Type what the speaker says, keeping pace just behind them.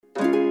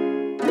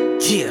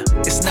Yeah,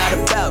 it's not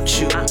about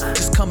you.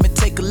 Just come and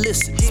take a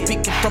listen.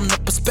 Speaking from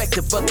the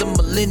perspective of the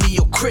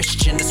millennial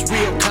Christian. It's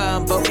real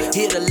combo.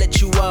 Here to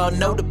let you all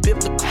know the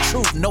biblical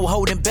truth. No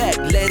holding back.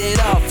 Let it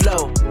all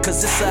flow.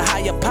 Cause it's a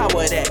higher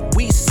power that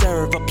we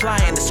serve.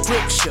 Applying the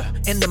scripture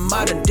in the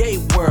modern day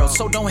world.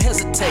 So don't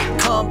hesitate.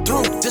 Come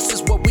through. This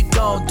is what we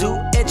gon' do.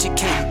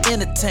 Educate,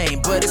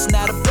 entertain. But it's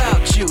not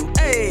about you.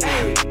 Hey,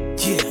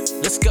 yeah,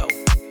 let's go.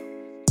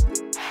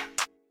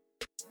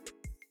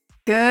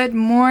 Good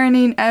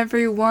morning,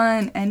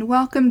 everyone, and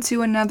welcome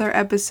to another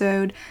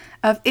episode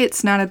of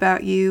It's Not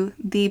About You,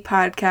 the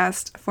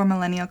podcast for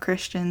millennial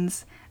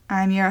Christians.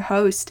 I'm your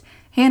host,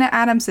 Hannah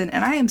Adamson,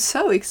 and I am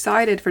so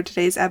excited for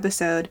today's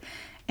episode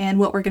and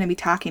what we're going to be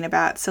talking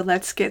about. So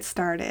let's get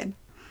started.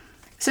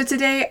 So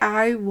today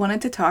I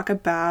wanted to talk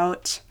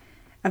about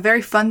a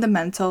very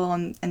fundamental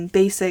and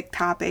basic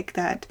topic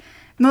that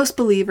most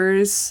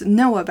believers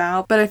know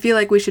about, but I feel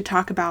like we should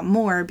talk about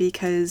more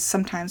because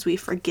sometimes we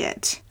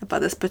forget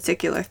about this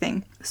particular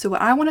thing. So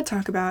what I want to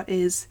talk about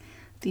is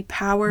the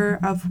power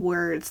of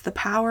words, the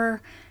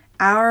power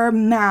our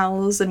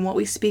mouths and what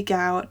we speak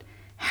out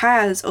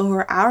has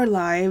over our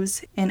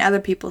lives and other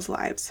people's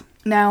lives.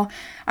 Now,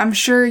 I'm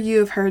sure you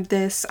have heard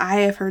this.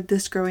 I have heard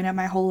this growing up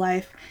my whole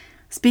life.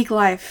 Speak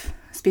life,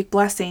 speak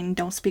blessing,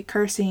 don't speak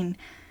cursing,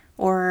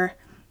 or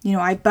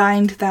I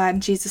bind that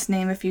in Jesus'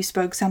 name if you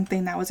spoke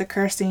something that was a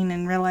cursing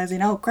and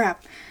realizing, oh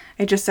crap,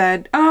 I just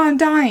said, oh, I'm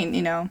dying,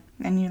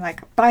 and you're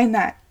like, bind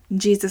that in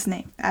Jesus'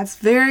 name. That's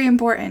very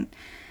important.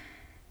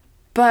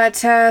 But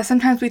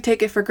sometimes we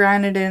take it for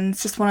granted and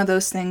it's just one of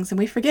those things and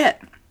we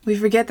forget. We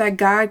forget that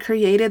God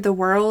created the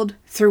world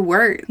through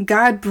word.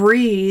 God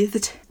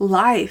breathed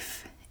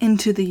life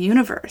into the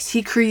universe.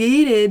 He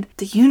created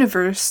the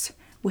universe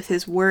with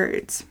his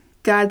words.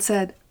 God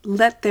said,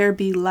 let there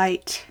be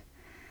light.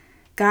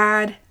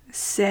 God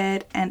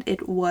said, and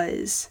it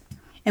was.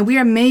 And we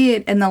are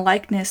made in the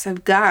likeness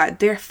of God.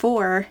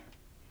 Therefore,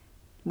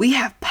 we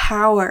have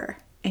power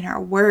in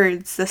our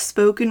words. The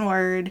spoken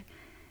word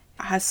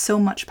has so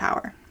much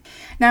power.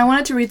 Now, I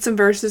wanted to read some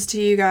verses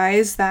to you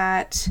guys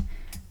that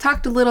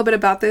talked a little bit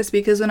about this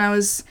because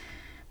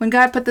when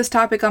God put this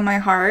topic on my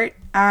heart,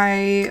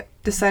 I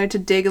decided to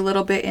dig a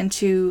little bit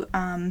into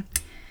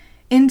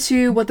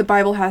what the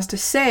Bible has to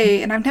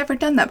say, and I've never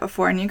done that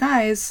before. And you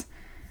guys,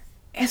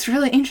 it's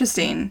really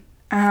interesting.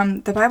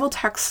 The Bible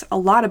talks a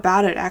lot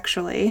about it,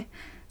 actually.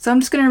 So I'm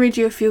just going to read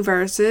you a few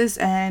verses,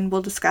 and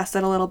we'll discuss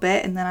that a little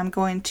bit, and then I'm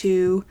going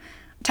to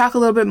talk a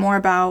little bit more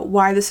about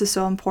why this is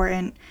so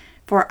important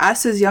for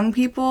us as young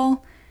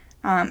people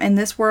in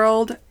this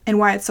world, and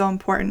why it's so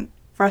important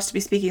for us to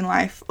be speaking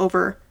life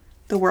over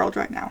the world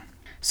right now.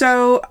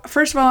 So,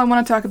 first of all, I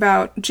want to talk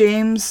about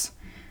James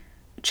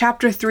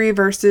chapter 3,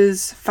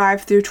 verses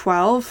 5 through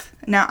 12.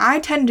 Now, I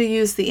tend to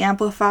use the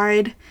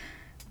Amplified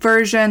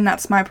version.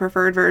 That's my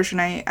preferred version.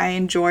 I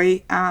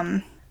enjoy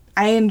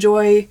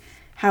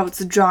how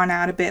it's drawn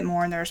out a bit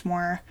more and there's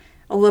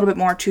a little bit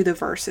more to the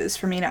verses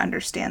for me to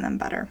understand them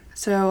better.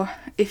 So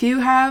if you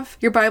have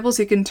your Bibles,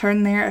 you can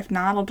turn there. If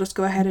not, I'll just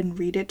go ahead and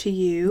read it to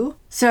you.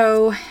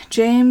 So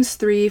James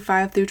 3,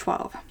 5 through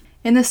 12.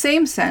 In the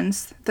same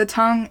sense, the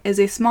tongue is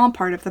a small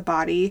part of the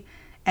body,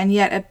 and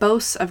yet it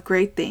boasts of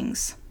great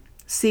things.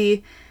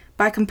 See,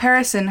 by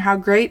comparison, how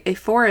great a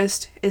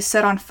forest is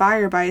set on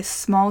fire by a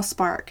small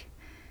spark.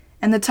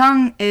 And the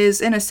tongue is,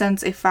 in a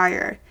sense, a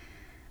fire,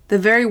 the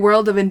very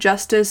world of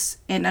injustice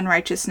and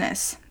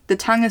unrighteousness. The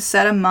tongue is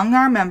set among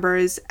our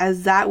members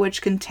as that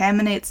which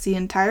contaminates the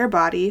entire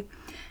body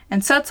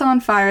and sets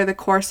on fire the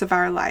course of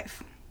our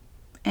life,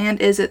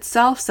 and is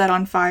itself set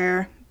on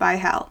fire by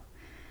hell.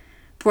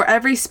 For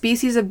every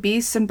species of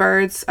beasts and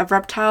birds, of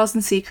reptiles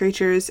and sea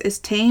creatures, is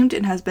tamed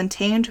and has been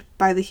tamed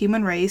by the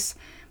human race,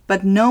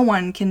 but no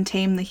one can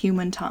tame the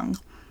human tongue.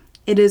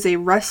 It is a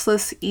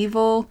restless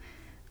evil,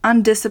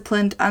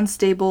 undisciplined,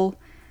 unstable,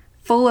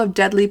 full of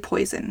deadly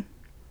poison.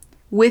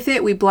 With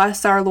it we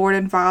bless our Lord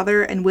and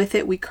Father, and with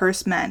it we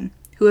curse men,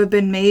 who have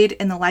been made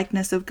in the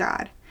likeness of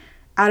God.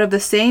 Out of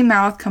the same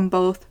mouth come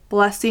both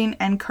blessing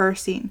and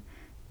cursing.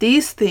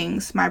 These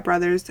things, my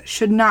brothers,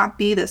 should not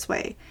be this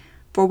way,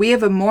 for we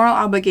have a moral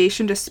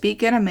obligation to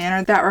speak in a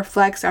manner that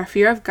reflects our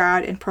fear of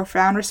God and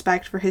profound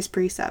respect for his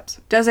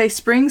precepts. Does a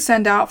spring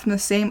send out from the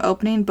same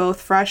opening both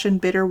fresh and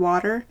bitter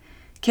water?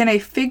 Can a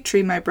fig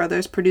tree, my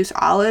brothers, produce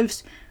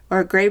olives, or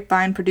a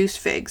grapevine produce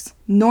figs?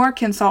 Nor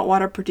can salt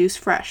water produce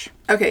fresh.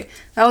 Okay,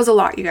 that was a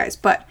lot, you guys.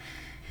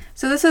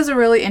 So this is a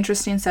really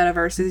interesting set of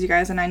verses, you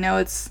guys, and I know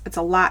it's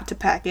a lot to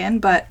pack in,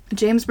 but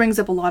James brings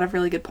up a lot of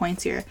really good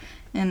points here,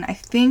 and I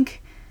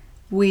think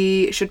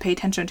we should pay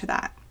attention to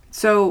that.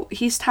 So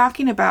he's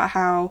talking about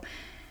how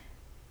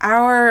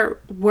our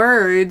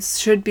words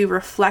should be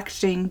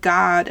reflecting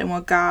God and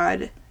what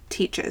God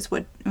teaches,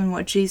 and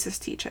what Jesus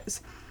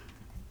teaches.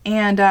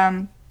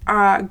 And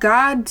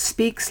God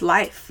speaks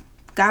life.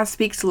 God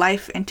speaks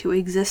life into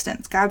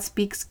existence. God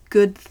speaks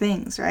good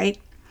things, right?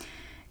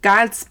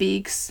 God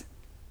speaks,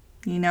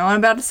 you know what I'm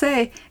about to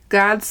say,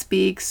 God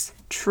speaks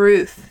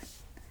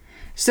truth.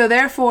 So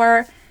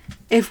therefore,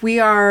 if we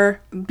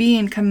are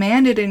being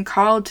commanded and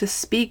called to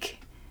speak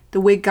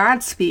the way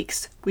God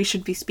speaks, we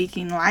should be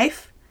speaking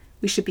life,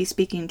 we should be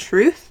speaking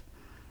truth,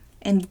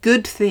 and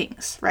good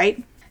things,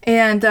 right?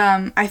 And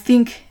I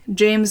think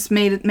James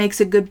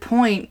makes a good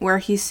point where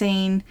he's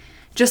saying,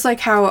 just like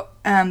how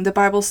the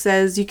Bible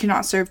says you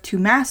cannot serve two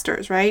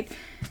masters, right?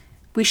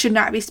 We should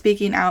not be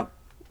speaking out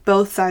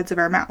both sides of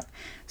our mouth.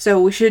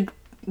 So we should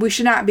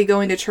not be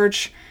going to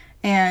church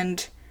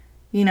and,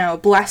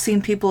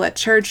 blessing people at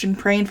church and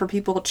praying for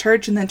people at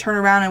church, and then turn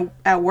around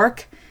at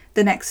work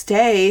the next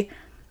day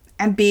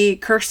and be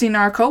cursing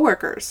our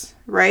coworkers,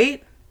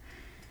 right?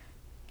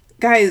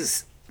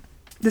 Guys,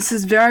 this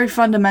is very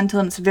fundamental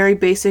and it's very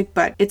basic,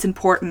 but it's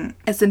important.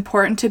 It's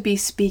important to be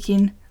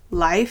speaking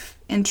life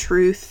and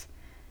truth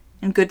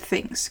and good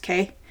things,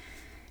 okay?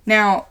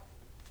 Now,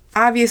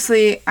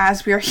 obviously,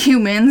 as we are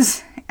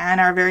humans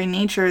and our very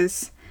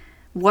natures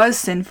was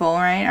sinful,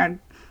 right?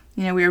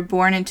 We were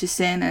born into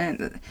sin,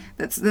 and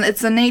it's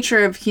the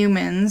nature of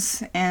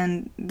humans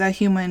and the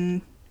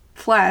human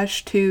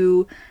flesh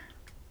to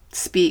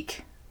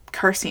speak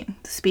cursing,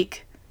 to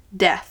speak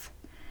death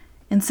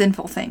and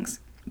sinful things.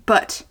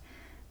 But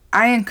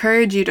I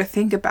encourage you to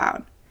think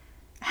about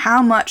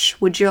how much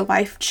would your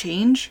life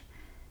change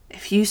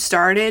if you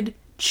started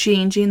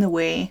changing the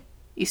way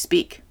you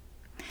speak.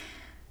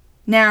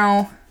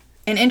 Now,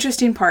 an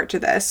interesting part to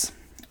this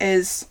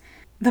is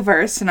the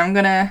verse, and I'm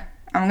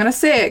gonna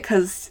say it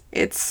because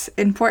it's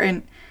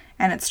important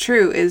and it's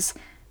true, is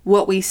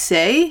what we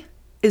say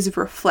is a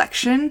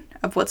reflection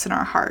of what's in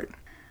our heart.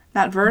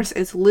 That verse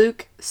is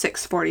Luke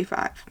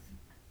 6:45.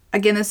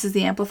 Again, this is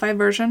the Amplified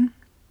version.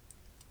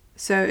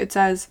 So it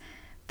says,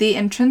 "The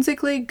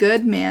intrinsically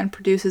good man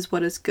produces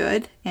what is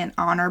good and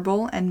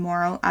honorable and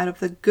moral out of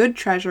the good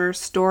treasure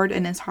stored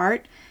in his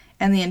heart,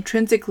 and the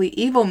intrinsically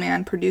evil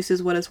man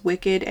produces what is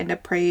wicked and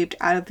depraved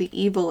out of the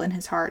evil in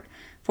his heart,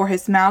 for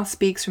his mouth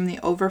speaks from the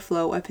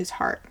overflow of his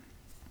heart."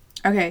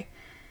 Okay,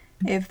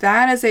 if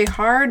that is a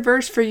hard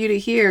verse for you to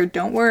hear,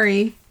 don't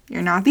worry,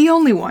 you're not the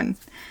only one.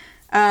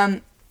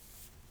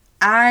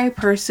 I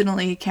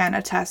personally can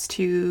attest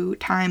to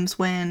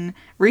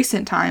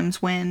recent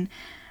times when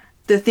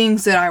the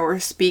things that I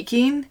was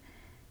speaking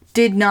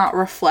did not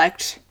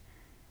reflect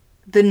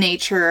the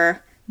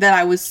nature that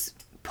I was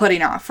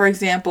putting off. For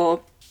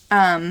example,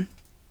 I'm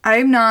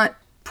not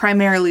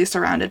primarily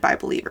surrounded by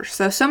believers.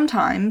 So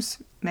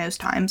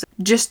most times,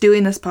 just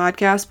doing this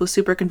podcast was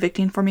super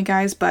convicting for me,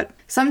 guys. But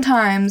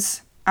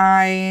sometimes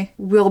I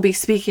will be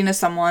speaking to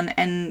someone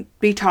and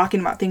be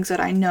talking about things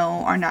that I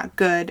know are not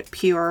good,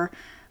 pure,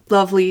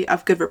 lovely,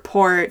 of good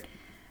report,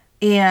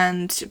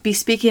 and be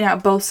speaking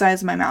out both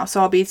sides of my mouth.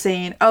 So I'll be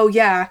saying, oh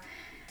yeah,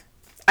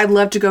 I'd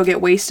love to go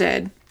get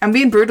wasted. I'm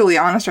being brutally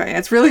honest right now.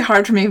 It's really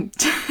hard for me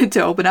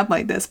to open up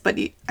like this, but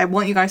I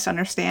want you guys to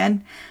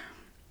understand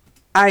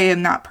I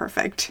am not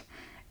perfect.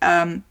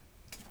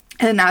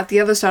 And at the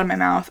other side of my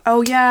mouth,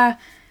 oh yeah,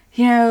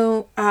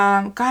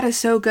 God is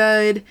so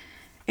good,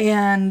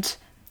 and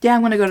yeah,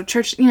 I'm going to go to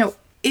church.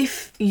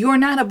 If you're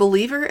not a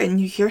believer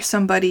and you hear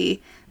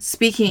somebody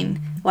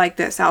speaking like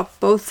this out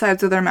both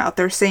sides of their mouth,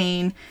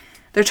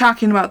 they're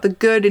talking about the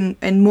good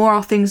and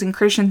moral things and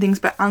Christian things,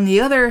 but on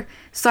the other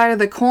side of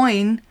the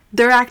coin,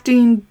 they're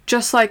acting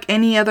just like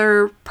any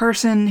other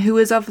person who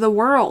is of the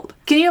world.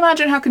 Can you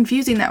imagine how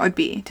confusing that would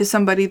be to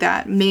somebody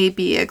that may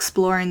be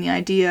exploring the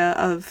idea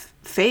of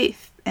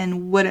faith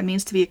and what it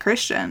means to be a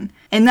Christian?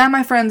 And that,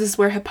 my friends, is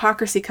where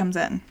hypocrisy comes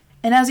in.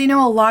 And as you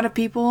know, a lot of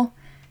people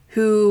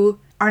who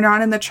are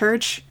not in the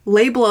church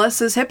label us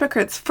as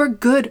hypocrites for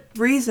good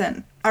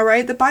reason. All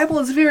right? The Bible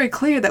is very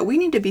clear that we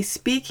need to be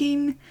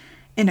speaking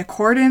in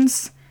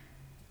accordance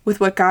with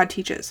what God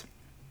teaches,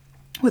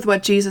 with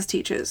what Jesus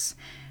teaches.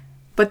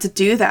 But to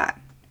do that,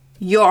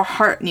 your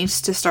heart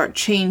needs to start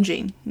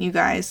changing, you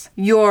guys.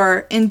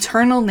 Your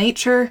internal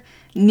nature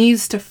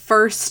needs to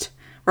first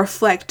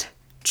reflect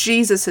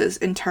Jesus's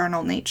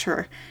internal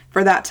nature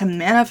for that to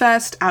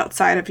manifest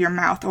outside of your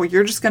mouth, or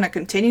you're just going to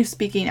continue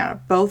speaking out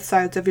of both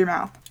sides of your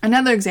mouth.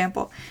 Another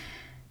example,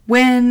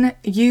 when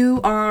you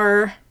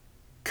are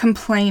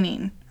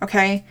complaining,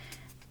 okay?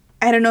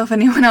 I don't know if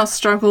anyone else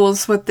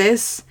struggles with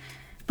this,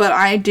 but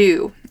I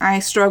do. I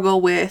struggle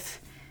with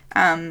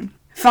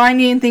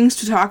finding things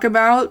to talk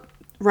about,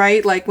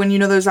 right? Like when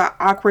there's that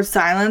awkward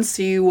silence,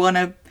 you want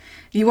to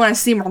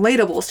seem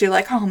relatable. So you're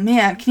like, oh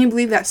man, can you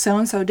believe that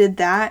so-and-so did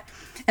that?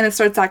 And it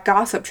starts that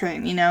gossip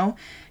train,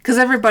 because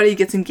everybody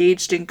gets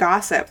engaged in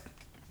gossip.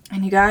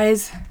 And you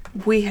guys,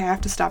 we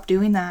have to stop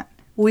doing that.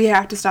 We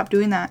have to stop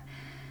doing that.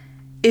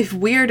 If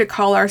we're to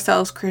call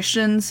ourselves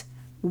Christians,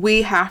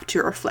 we have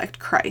to reflect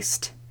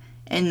Christ.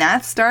 And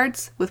that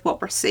starts with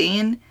what we're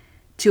saying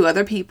to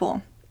other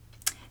people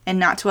and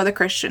not to other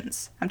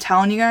Christians. I'm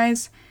telling you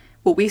guys,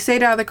 what we say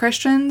to other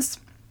Christians,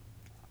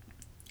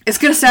 it's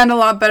going to sound a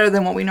lot better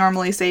than what we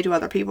normally say to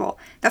other people.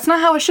 That's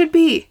not how it should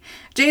be.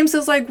 James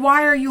is like,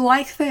 why are you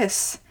like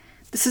this?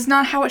 This is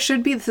not how it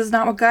should be. This is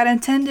not what God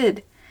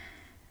intended.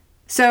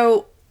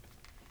 So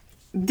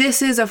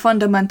this is a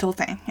fundamental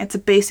thing. It's a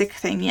basic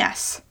thing,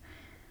 yes.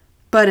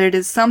 but it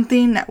is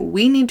something that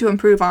we need to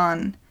improve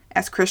on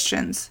as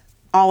Christians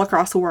all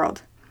across the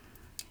world.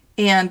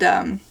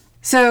 And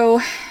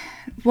so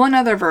one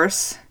other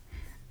verse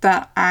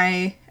that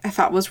I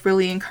thought was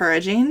really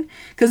encouraging,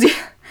 because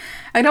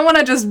I don't want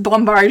to just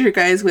bombard you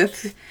guys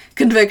with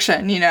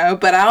conviction,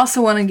 but I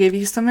also want to give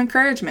you some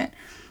encouragement.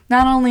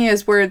 Not only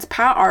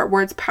are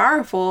words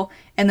powerful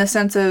in the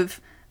sense of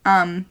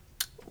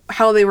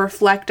how they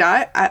reflect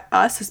at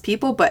us as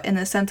people, but in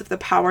the sense of the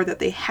power that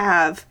they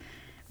have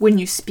when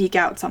you speak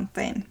out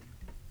something.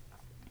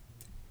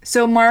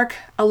 So Mark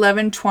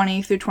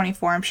 11:20 through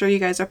 24, I'm sure you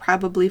guys are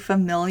probably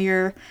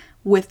familiar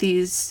with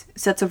these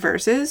sets of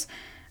verses.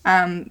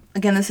 Again,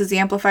 this is the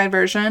Amplified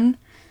Version.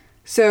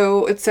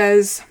 So it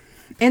says,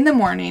 "In the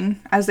morning,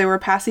 as they were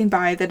passing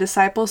by, the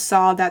disciples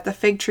saw that the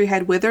fig tree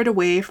had withered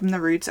away from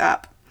the roots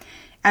up.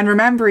 And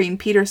remembering,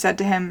 Peter said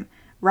to him,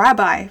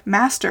 'Rabbi,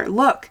 Master,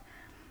 look,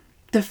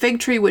 the fig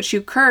tree which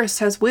you cursed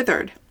has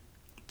withered.'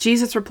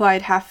 Jesus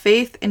replied, 'Have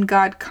faith in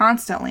God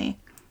constantly.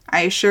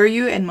 I assure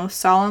you and most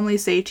solemnly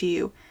say to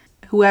you,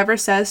 whoever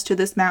says to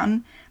this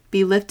mountain,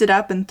 'Be lifted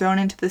up and thrown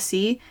into the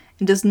sea,'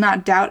 and does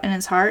not doubt in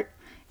his heart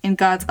in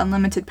God's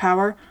unlimited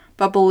power,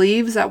 but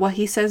believes that what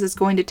he says is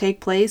going to take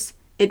place,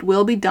 it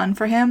will be done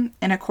for him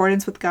in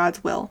accordance with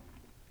God's will.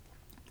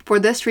 For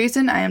this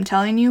reason, I am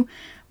telling you,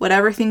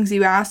 whatever things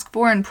you ask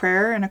for in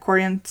prayer in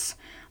accordance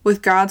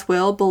with God's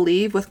will,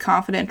 believe with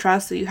confident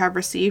trust that you have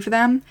received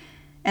them,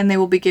 and they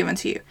will be given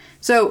to you."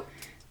 So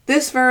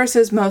this verse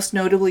is most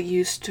notably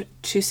used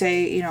to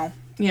say,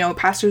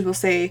 pastors will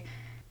say,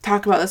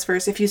 talk about this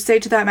verse. If you say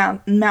to that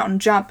mountain,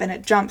 jump, and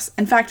it jumps.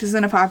 In fact, it's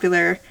in a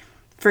popular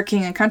For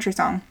King and Country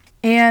song.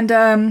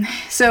 And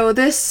so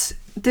this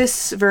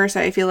verse,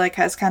 I feel like,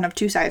 has kind of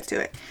two sides to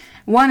it.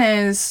 One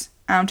is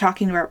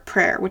talking about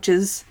prayer, which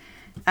is,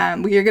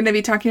 we're going to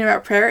be talking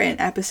about prayer in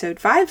episode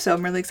 5, so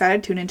I'm really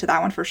excited to tune into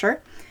that one for sure.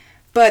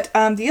 But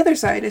the other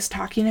side is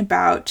talking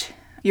about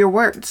your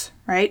words,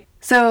 right?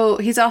 So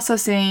he's also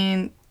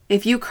saying,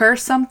 if you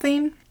curse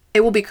something,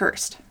 it will be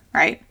cursed,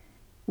 right?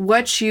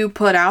 What you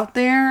put out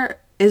there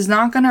is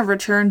not going to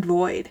return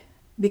void,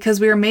 because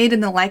we are made in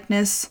the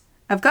likeness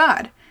of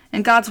God,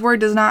 and God's word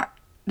does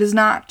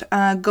not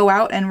go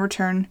out and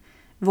return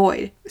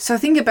void. So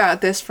think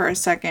about this for a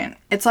second.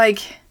 It's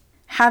like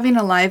having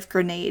a live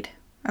grenade,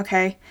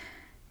 okay?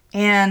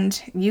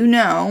 And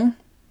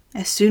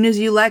as soon as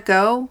you let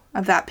go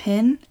of that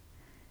pin,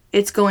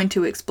 it's going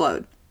to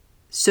explode.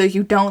 So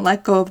you don't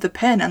let go of the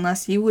pin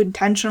unless you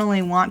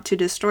intentionally want to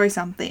destroy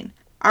something.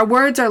 Our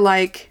words are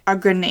like a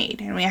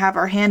grenade, and we have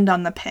our hand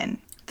on the pin.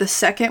 The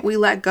second we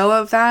let go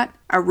of that,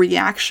 a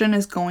reaction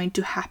is going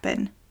to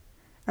happen,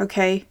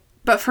 okay?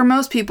 But for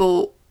most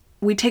people,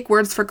 we take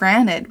words for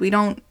granted. We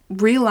don't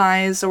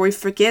realize, or we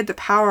forget the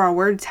power our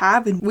words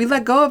have, and we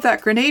let go of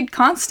that grenade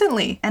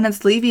constantly, and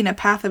it's leaving a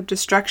path of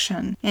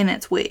destruction in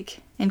its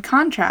wake. In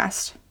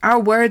contrast, our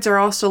words are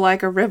also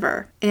like a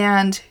river,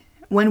 and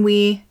when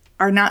we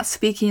are not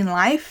speaking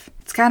life,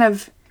 it's kind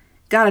of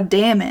got a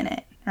dam in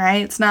it,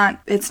 right?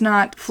 It's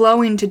not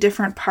flowing to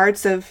different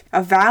parts of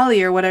a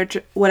valley or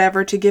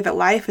whatever to give it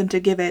life and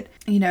to give it,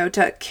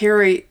 to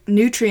carry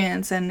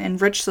nutrients and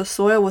enrich the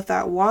soil with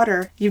that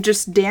water. You're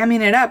just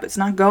damming it up. It's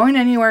not going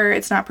anywhere.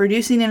 It's not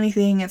producing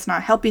anything. It's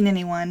not helping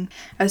anyone.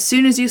 As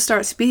soon as you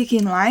start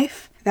speaking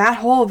life, that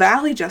whole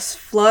valley just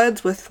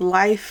floods with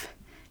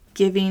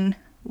life-giving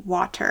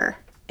water.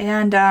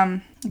 And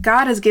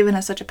God has given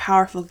us such a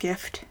powerful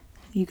gift,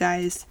 you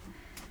guys.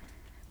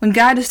 When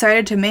God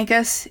decided to make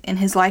us in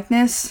his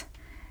likeness,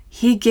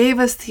 he gave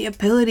us the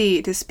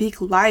ability to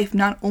speak life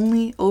not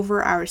only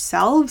over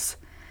ourselves,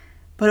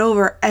 but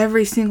over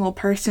every single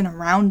person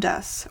around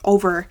us,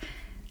 over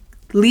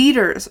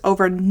leaders,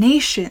 over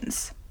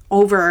nations,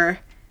 over,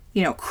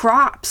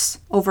 crops,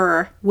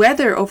 over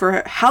weather,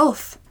 over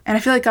health. And I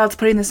feel like God's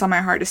putting this on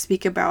my heart to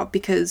speak about,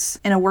 because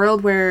in a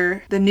world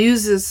where the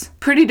news is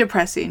pretty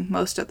depressing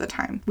most of the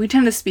time, we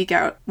tend to speak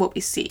out what we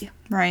see,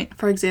 right?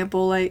 For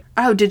example, like,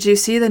 oh, did you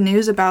see the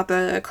news about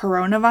the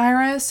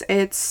coronavirus?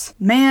 It's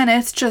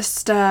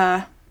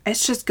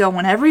just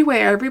going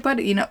everywhere.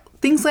 Everybody,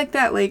 things like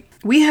that. Like,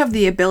 we have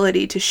the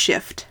ability to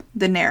shift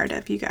the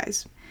narrative, you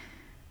guys,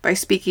 by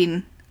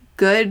speaking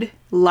good,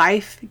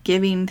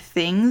 life-giving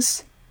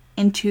things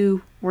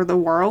into the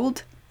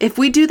world. If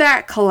we do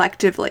that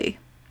collectively,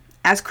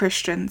 as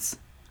Christians,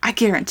 I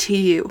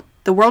guarantee you,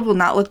 the world will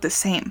not look the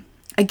same.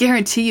 I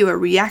guarantee you a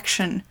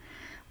reaction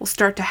will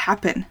start to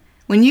happen.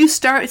 When you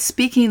start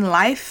speaking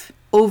life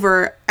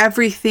over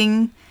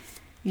everything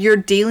you're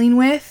dealing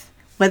with,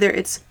 whether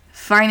it's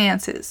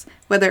finances,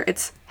 whether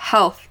it's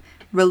health,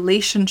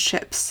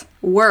 relationships,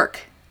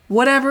 work,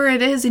 whatever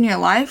it is in your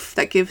life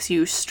that gives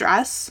you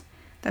stress,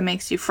 that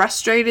makes you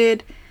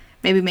frustrated,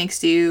 maybe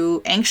makes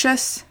you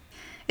anxious,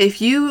 if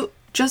you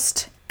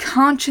just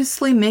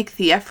consciously make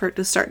the effort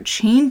to start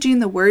changing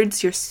the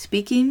words you're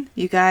speaking,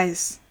 you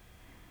guys,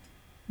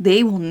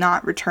 they will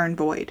not return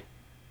void.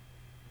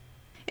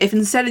 If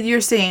instead of you're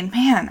saying,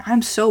 man,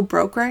 I'm so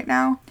broke right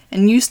now,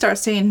 and you start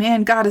saying,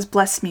 man, God has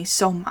blessed me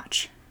so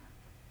much.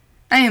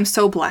 I am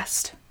so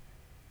blessed.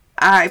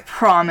 I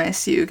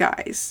promise you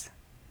guys,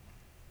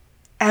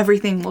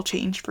 everything will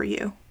change for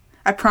you.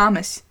 I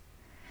promise.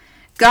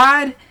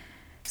 God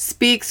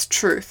speaks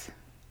truth,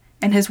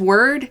 and his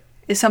word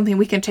is something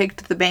we can take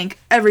to the bank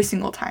every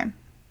single time.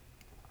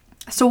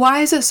 So why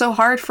is it so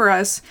hard for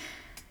us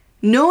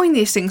knowing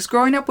these things,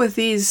 growing up with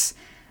these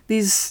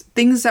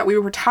things that we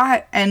were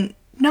taught and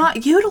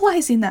not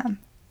utilizing them?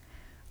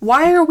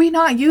 Why are we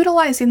not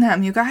utilizing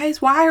them, you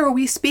guys? Why are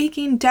we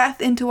speaking death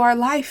into our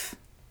life?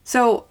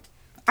 So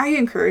I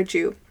encourage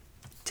you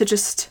to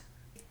just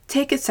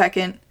take a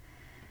second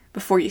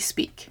before you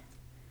speak.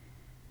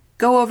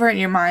 Go over it in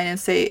your mind and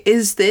say,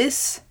 is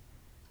this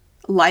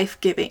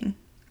life-giving?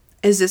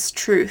 Is this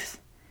truth?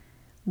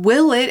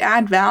 Will it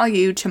add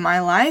value to my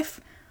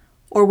life,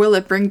 or will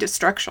it bring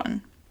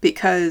destruction?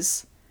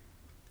 Because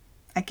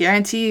I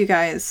guarantee you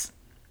guys,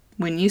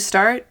 when you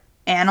start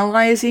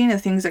analyzing the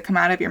things that come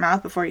out of your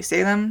mouth before you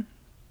say them,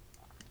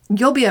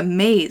 you'll be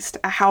amazed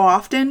at how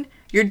often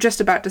you're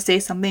just about to say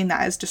something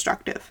that is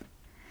destructive.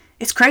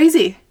 It's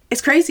crazy.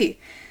 It's crazy.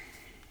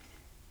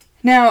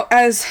 Now,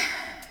 as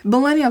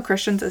millennial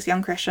Christians, as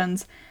young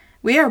Christians,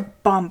 we are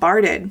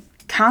bombarded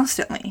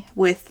constantly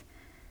with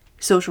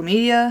social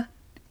media,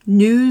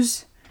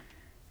 news.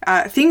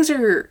 Things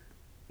are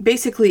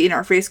basically in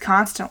our face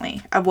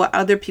constantly of what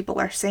other people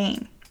are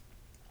saying.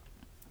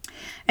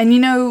 And you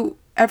know,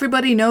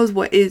 everybody knows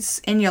what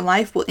is in your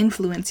life will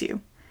influence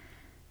you.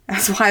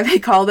 That's why they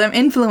call them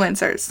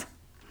influencers.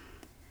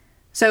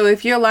 So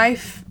if your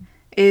life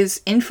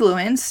is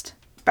influenced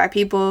by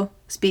people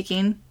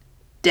speaking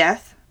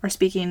death, or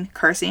speaking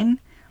cursing,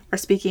 or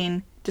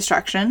speaking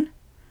destruction,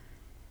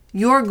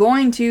 you're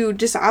going to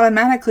just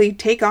automatically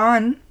take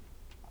on.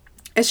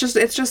 It's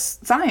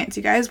just science,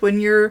 you guys. When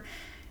you're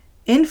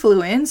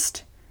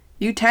influenced,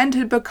 you tend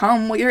to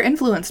become what you're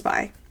influenced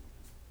by.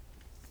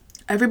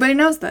 Everybody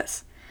knows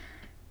this.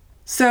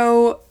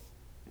 So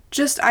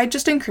I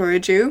just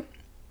encourage you,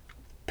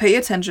 pay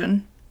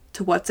attention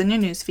to what's in your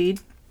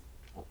newsfeed.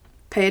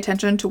 Pay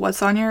attention to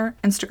what's on your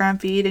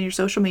Instagram feed and your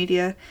social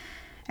media,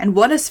 and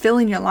what is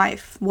filling your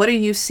life. What are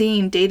you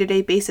seeing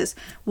day-to-day basis?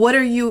 What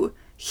are you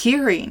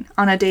hearing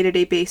on a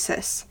day-to-day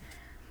basis?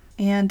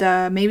 And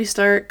maybe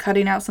start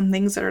cutting out some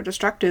things that are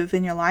destructive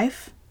in your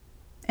life,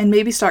 and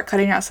maybe start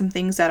cutting out some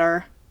things that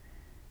are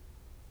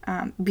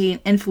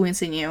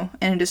influencing you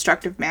in a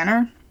destructive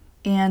manner,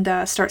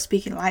 and start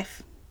speaking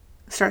life.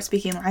 Start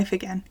speaking life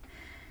again.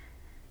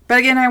 But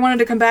again, I wanted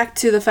to come back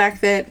to the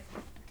fact that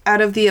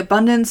out of the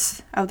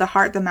abundance of the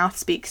heart, the mouth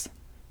speaks.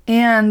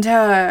 And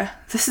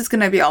this is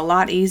going to be a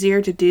lot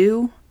easier to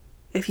do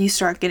if you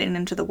start getting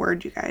into the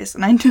word, you guys.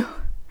 And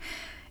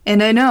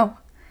I know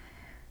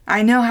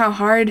how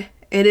hard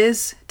it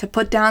is to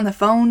put down the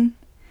phone,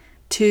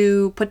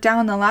 to put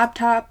down the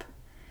laptop,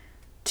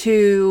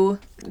 to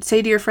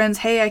say to your friends,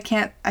 hey, I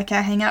can't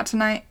hang out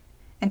tonight,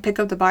 and pick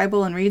up the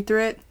Bible and read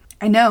through it.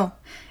 I know.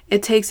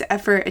 It takes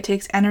effort. It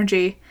takes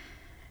energy.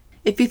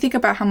 If you think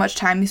about how much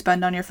time you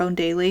spend on your phone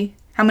daily,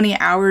 how many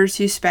hours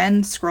you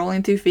spend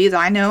scrolling through feeds,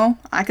 I know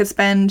I could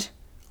spend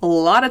a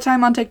lot of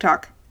time on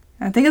TikTok.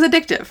 I think it's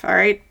addictive, all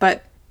right?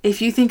 But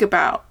if you think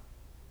about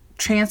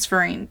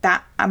transferring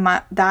that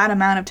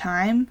amount of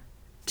time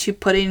to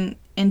putting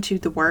into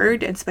the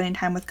Word and spending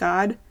time with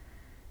God,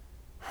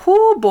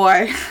 whoo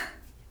boy,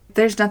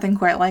 there's nothing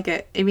quite like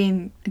it. I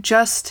mean,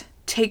 just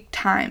take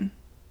time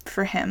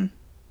for Him,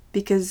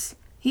 because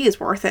He is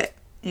worth it,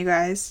 you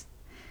guys.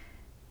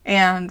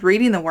 And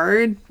reading the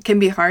Word can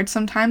be hard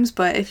sometimes,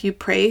 but if you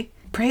pray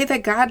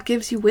that God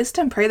gives you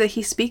wisdom, pray that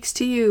He speaks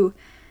to you.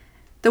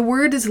 The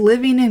Word is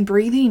living and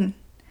breathing.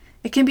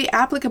 It can be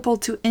applicable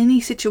to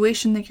any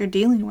situation that you're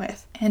dealing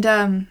with.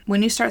 And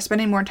when you start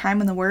spending more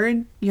time in the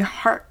Word, your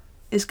heart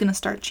is going to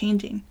start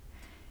changing.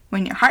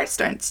 When your heart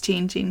starts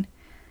changing,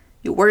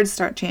 your words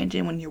start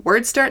changing. When your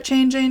words start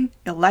changing,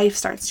 your life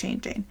starts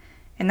changing.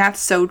 And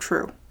that's so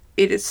true.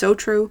 It is so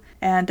true.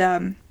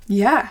 And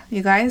yeah,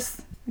 you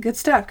guys, good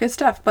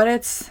stuff. But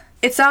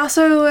it's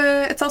also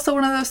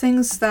one of those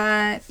things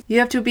that you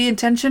have to be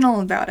intentional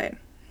about it.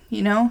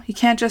 You know, you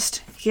can't just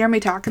hear me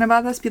talking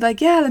about this, be like,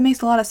 yeah, that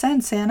makes a lot of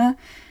sense, Anna.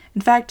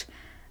 In fact,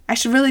 I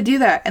should really do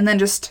that, and then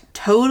just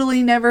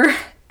totally never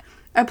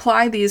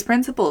apply these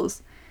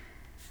principles.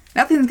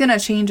 Nothing's going to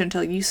change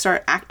until you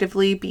start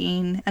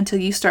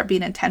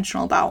being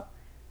intentional about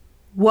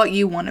what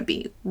you want to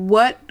be.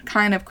 What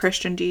kind of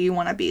Christian do you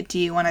want to be? Do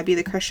you want to be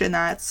the Christian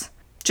that's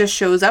just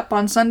shows up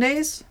on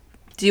Sundays?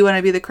 Do you want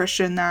to be the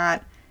Christian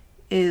that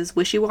is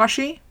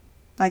wishy-washy,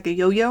 like a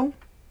yo-yo?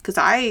 Because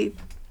I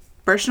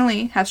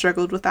personally have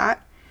struggled with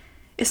that.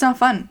 It's not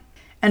fun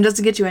and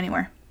doesn't get you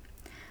anywhere.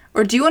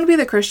 Or do you want to be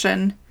the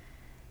Christian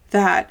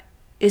that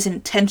is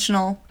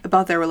intentional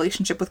about their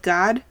relationship with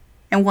God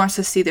and wants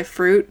to see the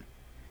fruit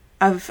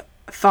of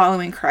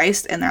following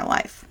Christ in their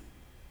life?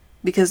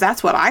 Because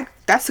that's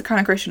the kind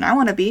of Christian I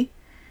want to be.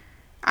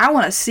 I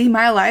want to see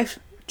my life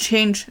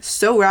change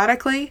so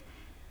radically,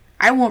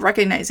 I won't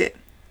recognize it.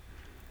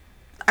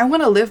 I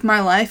want to live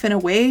my life in a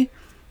way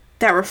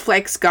that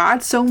reflects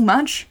God so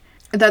much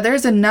that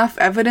there's enough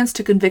evidence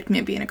to convict me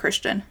of being a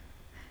Christian.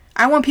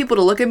 I want people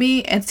to look at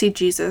me and see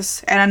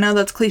Jesus. And I know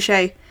that's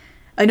cliche.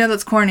 I know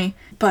that's corny.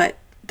 But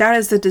that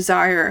is the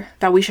desire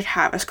that we should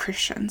have as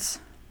Christians.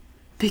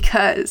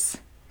 Because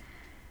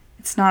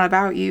it's not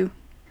about you.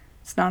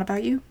 It's not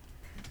about you.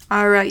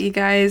 Alright, you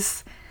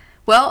guys.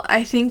 Well,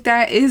 I think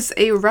that is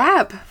a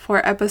wrap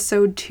for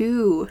episode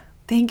 2.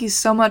 Thank you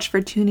so much for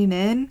tuning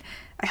in.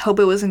 I hope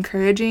it was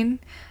encouraging.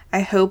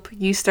 I hope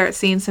you start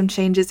seeing some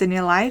changes in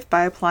your life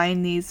by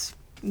applying these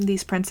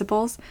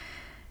principles.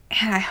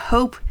 And I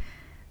hope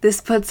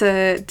this puts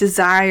a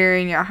desire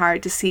in your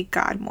heart to seek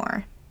God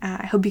more.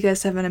 I hope you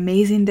guys have an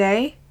amazing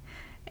day.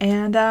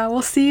 And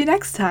we'll see you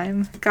next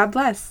time. God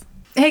bless.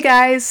 Hey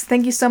guys,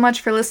 thank you so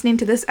much for listening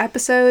to this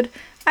episode.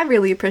 I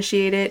really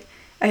appreciate it.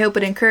 I hope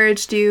it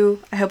encouraged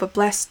you. I hope it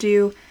blessed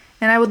you.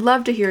 And I would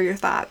love to hear your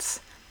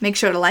thoughts. Make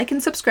sure to like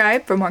and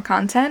subscribe for more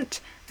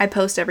content. I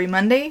post every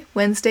Monday,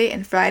 Wednesday,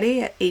 and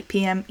Friday at 8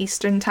 p.m.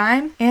 Eastern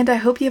Time. And I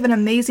hope you have an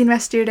amazing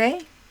rest of your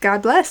day.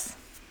 God bless.